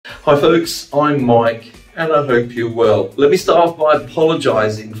Hi folks, I'm Mike and I hope you're well. Let me start off by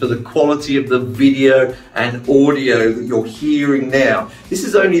apologising for the quality of the video and audio that you're hearing now. This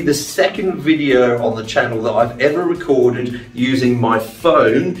is only the second video on the channel that I've ever recorded using my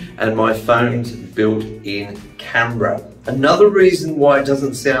phone and my phone's built-in camera. Another reason why it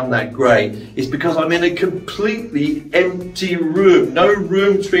doesn't sound that great is because I'm in a completely empty room. No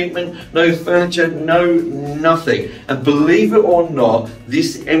room treatment, no furniture, no nothing. And believe it or not,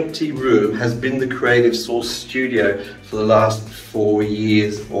 this empty room has been the Creative Source studio for the last 4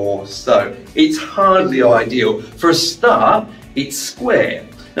 years or so. It's hardly ideal. For a start, it's square.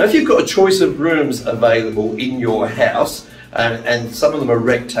 Now, if you've got a choice of rooms available in your house, and some of them are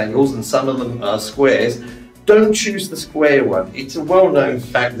rectangles and some of them are squares, don't choose the square one. It's a well-known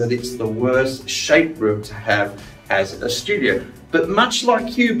fact that it's the worst shaped room to have as a studio. But much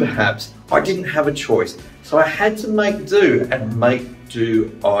like you perhaps, I didn't have a choice. So I had to make do, and make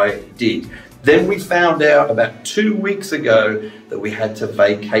do I did. Then we found out about 2 weeks ago that we had to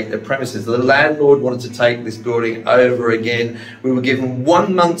vacate the premises. The landlord wanted to take this building over again. We were given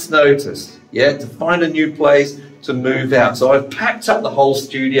 1 month's notice, to find a new place, to move out. So I've packed up the whole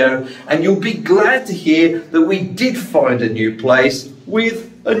studio, and you'll be glad to hear that we did find a new place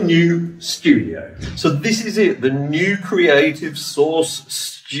with a new studio. So this is it, the new Creative Source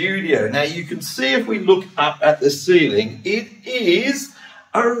studio. Now you can see if we look up at the ceiling, it is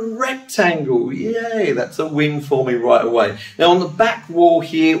a rectangle. Yay, that's a win for me right away. Now on the back wall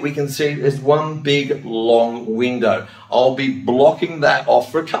here, we can see there's one big long window. I'll be blocking that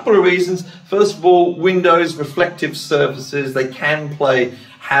off for a couple of reasons. First of all, windows, reflective surfaces, they can play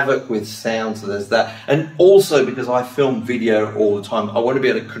havoc with sound, so there's that. And also because I film video all the time, I want to be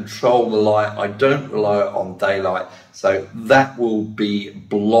able to control the light. I don't rely on daylight, so that will be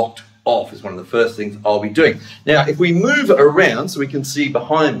blocked off is one of the first things I'll be doing. Now, if we move around so we can see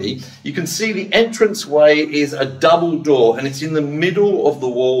behind me, you can see the entranceway is a double door, and it's in the middle of the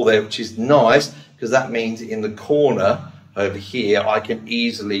wall there, which is nice because that means in the corner over here, I can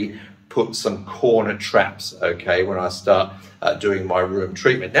easily put some corner traps, okay, when I start doing my room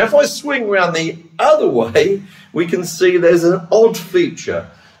treatment. Now, if I swing around the other way, we can see there's an odd feature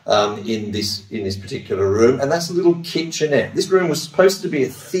in this particular room, and that's a little kitchenette. This room was supposed to be a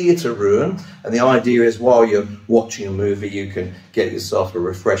theatre room, and the idea is while you're watching a movie you can get yourself a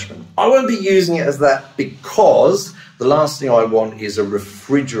refreshment. I won't be using it as that because the last thing I want is a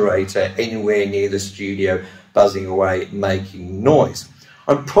refrigerator anywhere near the studio buzzing away making noise.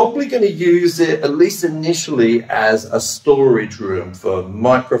 I'm probably going to use it, at least initially, as a storage room for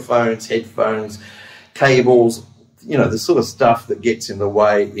microphones, headphones, cables, you know, the sort of stuff that gets in the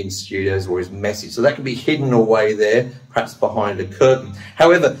way in studios or is messy. So that can be hidden away there, perhaps behind a curtain.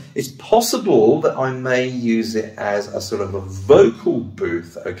 However, it's possible that I may use it as a sort of a vocal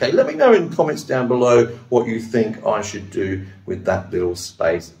booth, okay? Let me know in the comments down below what you think I should do with that little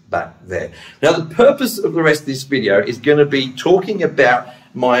space back there. Now, the purpose of the rest of this video is going to be talking about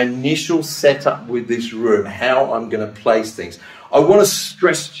my initial setup with this room, how I'm going to place things. I want to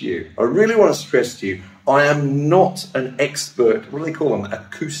stress to you, I really want to stress to you, I am not an expert. What do they call them?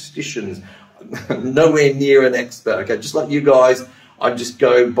 Acousticians. Nowhere near an expert, okay? Just like you guys, I just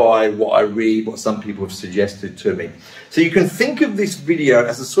go by what I read, what some people have suggested to me. So you can think of this video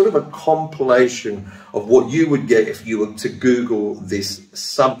as a sort of a compilation of what you would get if you were to Google this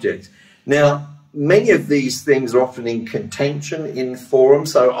subject. Now, many of these things are often in contention in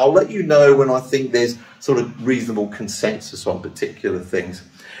forums, so I'll let you know when I think there's sort of reasonable consensus on particular things.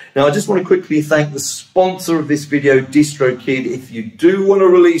 Now, I just want to quickly thank the sponsor of this video, DistroKid. If you do want to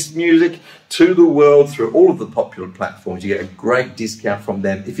release music to the world through all of the popular platforms, you get a great discount from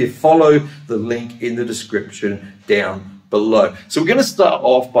them if you follow the link in the description down below. So we're going to start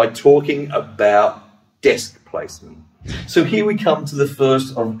off by talking about desk placement. So here we come to the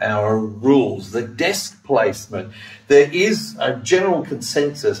first of our rules, the desk placement. There is a general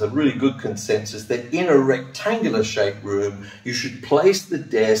consensus, a really good consensus, that in a rectangular shaped room, you should place the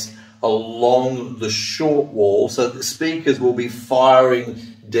desk along the short wall so that the speakers will be firing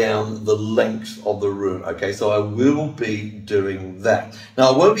down the length of the room. Okay, so I will be doing that.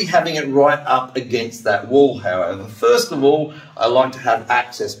 Now, I won't be having it right up against that wall, however. First of all, I like to have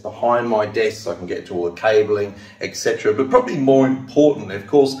access behind my desk so I can get to all the cabling, etc. But probably more importantly, of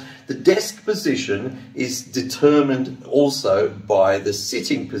course, the desk position is determined also by the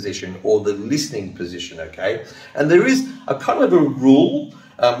sitting position or the listening position, okay? And there is a kind of a rule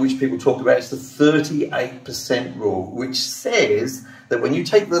which people talk about. It's the 38% rule, which says that when you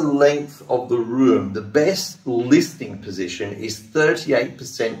take the length of the room, the best listening position is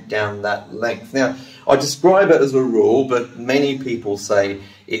 38% down that length. Now, I describe it as a rule, but many people say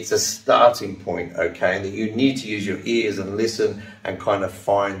it's a starting point, okay, and that you need to use your ears and listen and kind of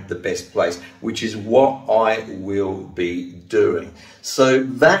find the best place, which is what I will be doing. So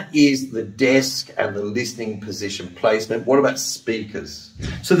that is the desk and the listening position placement. What about speakers?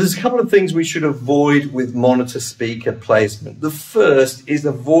 So there's a couple of things we should avoid with monitor speaker placement. The first is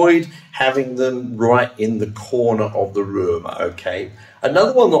avoid having them right in the corner of the room, okay?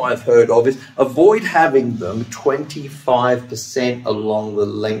 Another one that I've heard of is avoid having them 25% along the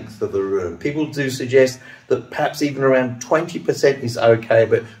length of the room. People do suggest that perhaps even around 20% is okay,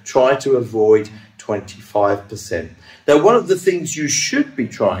 but try to avoid 25%. Now, one of the things you should be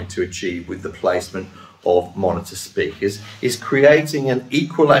trying to achieve with the placement of monitor speakers is creating an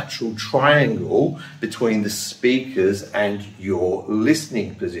equilateral triangle between the speakers and your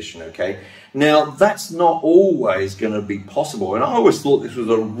listening position, okay? Now, that's not always going to be possible, and I always thought this was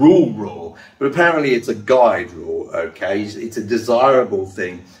a rule, but apparently it's a guide rule, okay? It's a desirable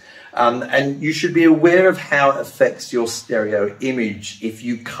thing. And you should be aware of how it affects your stereo image if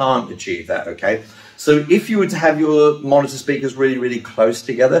you can't achieve that, okay? So if you were to have your monitor speakers really, really close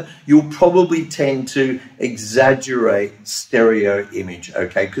together, you'll probably tend to exaggerate stereo image,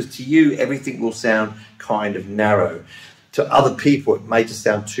 okay? Because to you, everything will sound kind of narrow. To other people, it may just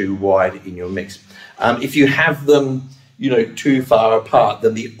sound too wide in your mix. If you have them, too far apart,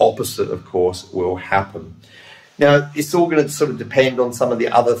 then the opposite, of course, will happen. Now, it's all going to sort of depend on some of the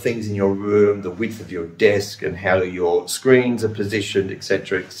other things in your room, the width of your desk and how your screens are positioned,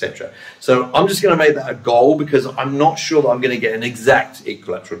 etc., etc. So I'm just going to make that a goal because I'm not sure that I'm going to get an exact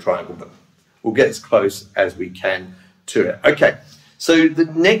equilateral triangle, but we'll get as close as we can to it. Okay, so the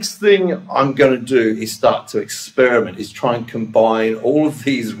next thing I'm going to do is start to experiment, is try and combine all of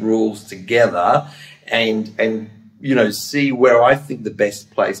these rules together and see where I think the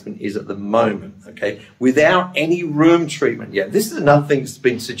best placement is at the moment, okay, without any room treatment yet. This is another thing that's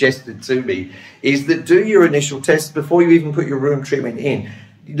been suggested to me, is that do your initial test before you even put your room treatment in.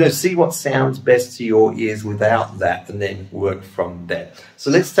 See what sounds best to your ears without that, and then work from there. So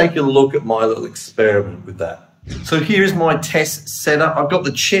let's take a look at my little experiment with that. So here's my test setup. I've got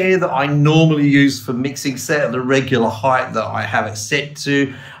the chair that I normally use for mixing set at the regular height that I have it set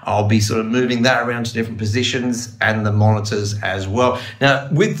to. I'll be sort of moving that around to different positions, and the monitors as well. Now,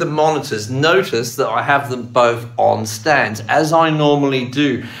 with the monitors, notice that I have them both on stands, as I normally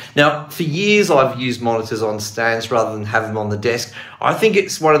do. Now, for years I've used monitors on stands rather than have them on the desk. I think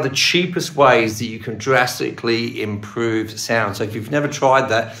it's one of the cheapest ways that you can drastically improve sound. So if you've never tried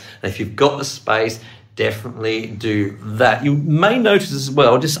that, and if you've got the space, definitely do that. You may notice as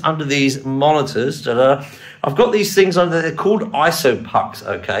well, just under these monitors, I've got these things under, they're called isopucks,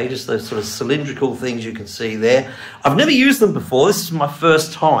 okay? Just those sort of cylindrical things you can see there. I've never used them before. This is my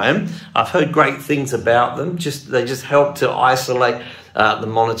first time. I've heard great things about them. They just help to isolate the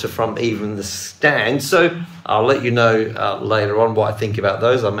monitor from even the stand. So I'll let you know later on what I think about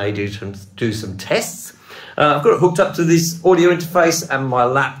those. I may do some tests. I've got it hooked up to this audio interface and my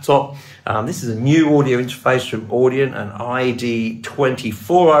laptop. This is a new audio interface from Audient, an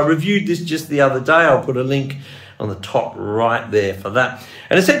ID24. I reviewed this just the other day. I'll put a link on the top right there for that.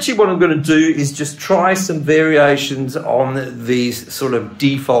 And essentially what I'm going to do is just try some variations on these sort of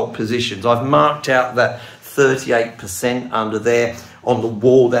default positions. I've marked out that 38% under there. On the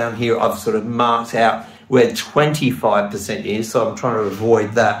wall down here, I've sort of marked out where 25% is, so I'm trying to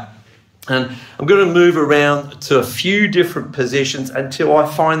avoid that. And I'm going to move around to a few different positions until I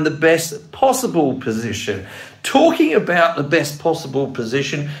find the best possible position. Talking about the best possible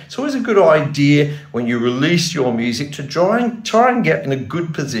position, it's always a good idea when you release your music to try and get in a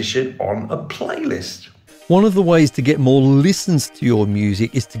good position on a playlist. One of the ways to get more listens to your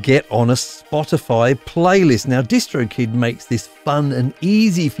music is to get on a Spotify playlist. Now, DistroKid makes this fun and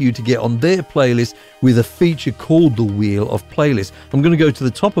easy for you to get on their playlist with a feature called the Wheel of Playlists. I'm going to go to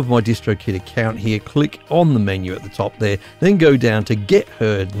the top of my DistroKid account here, click on the menu at the top there, then go down to Get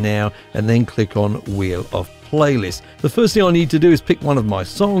Heard Now, and then click on Wheel of Playlist. The first thing I need to do is pick one of my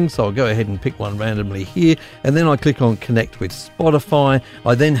songs, so I'll go ahead and pick one randomly here, and then I click on Connect with Spotify.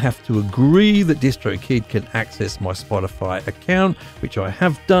 I then have to agree that DistroKid can access my Spotify account, which I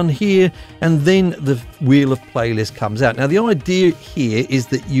have done here, and then the Wheel of Playlist comes out. Now, the idea here is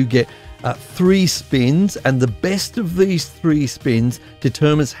that you get 3 spins, and the best of these 3 spins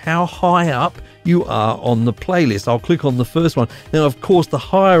determines how high up you are on the playlist. I'll click on the first one. Now, of course, the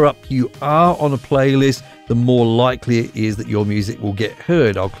higher up you are on a playlist, the more likely it is that your music will get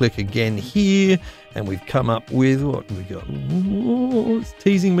heard. I'll click again here, and we've come up with, what have we got? Oh, it's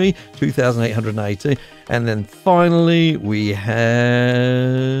teasing me, 2,818. And then finally, we have,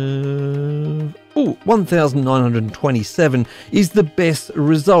 Oh, 1,927 is the best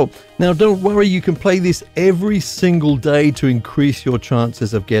result. Now, don't worry, you can play this every single day to increase your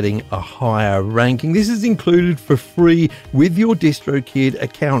chances of getting a higher ranking. This is included for free with your DistroKid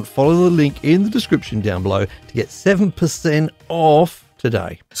account. Follow the link in the description down below to get 7% off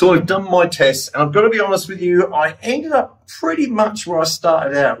today. So I've done my tests, and I've got to be honest with you, I ended up pretty much where I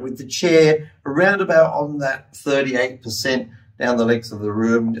started out, with the chair around about on that 38% down the length of the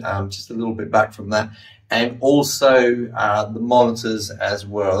room, just a little bit back from that, and also the monitors as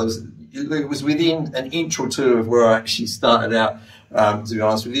well. It was within an inch or two of where I actually started out, to be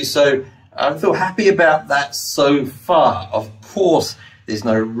honest with you. So I feel happy about that so far. Of course, there's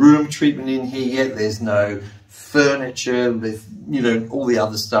no room treatment in here yet. There's no furniture with, you know, all the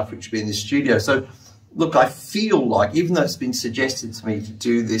other stuff which would be in the studio. So look, I feel like, even though it's been suggested to me to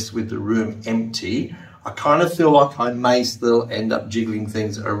do this with the room empty, I kind of feel like I may still end up jiggling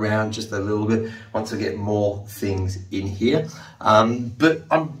things around just a little bit once I get more things in here. But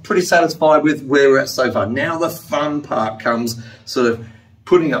I'm pretty satisfied with where we're at so far. Now the fun part comes, sort of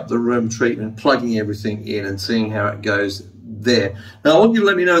putting up the room treatment, plugging everything in and seeing how it goes there. Now I want you to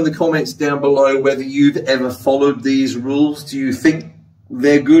let me know in the comments down below whether you've ever followed these rules. Do you think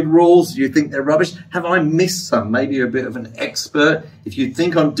they're good rules? Do you think they're rubbish? Have I missed some? Maybe you're a bit of an expert. If you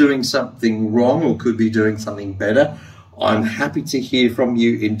think I'm doing something wrong or could be doing something better, I'm happy to hear from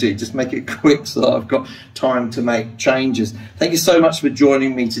you indeed. Just make it quick so that I've got time to make changes. Thank you so much for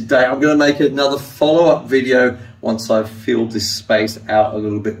joining me today. I'm going to make another follow-up video once I've filled this space out a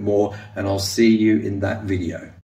little bit more, and I'll see you in that video.